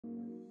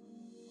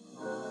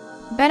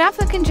Ben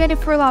Affleck and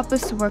Jennifer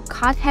Lopez were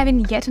caught having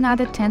yet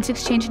another tense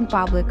exchange in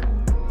public,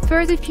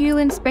 further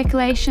fueling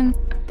speculation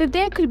that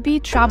there could be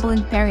trouble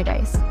in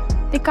paradise.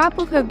 The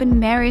couple, who have been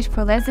married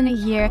for less than a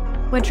year,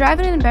 were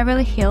driving in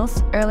Beverly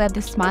Hills earlier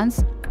this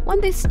month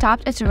when they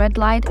stopped at a red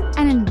light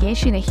and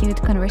engaged in a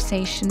heated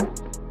conversation.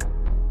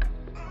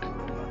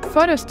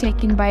 Photos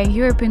taken by a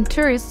European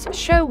tourist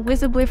show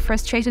visibly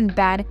frustrated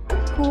Ben,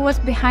 who was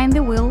behind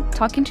the wheel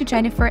talking to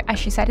Jennifer as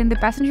she sat in the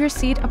passenger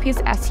seat of his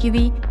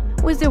SUV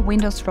with the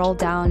windows rolled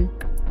down.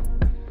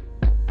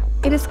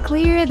 It is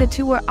clear the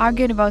two were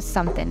arguing about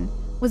something,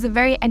 with a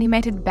very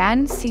animated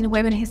Ben seen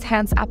waving his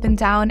hands up and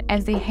down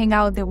as they hang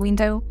out the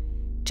window.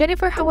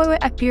 Jennifer, however,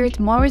 appeared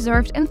more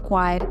reserved and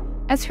quiet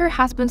as her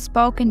husband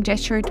spoke and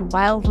gestured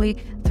wildly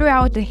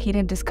throughout the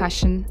heated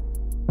discussion.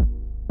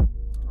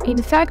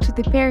 In fact,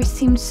 the pair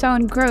seemed so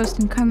engrossed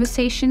in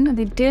conversation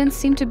they didn't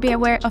seem to be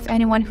aware of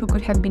anyone who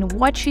could have been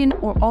watching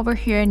or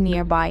overhearing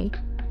nearby.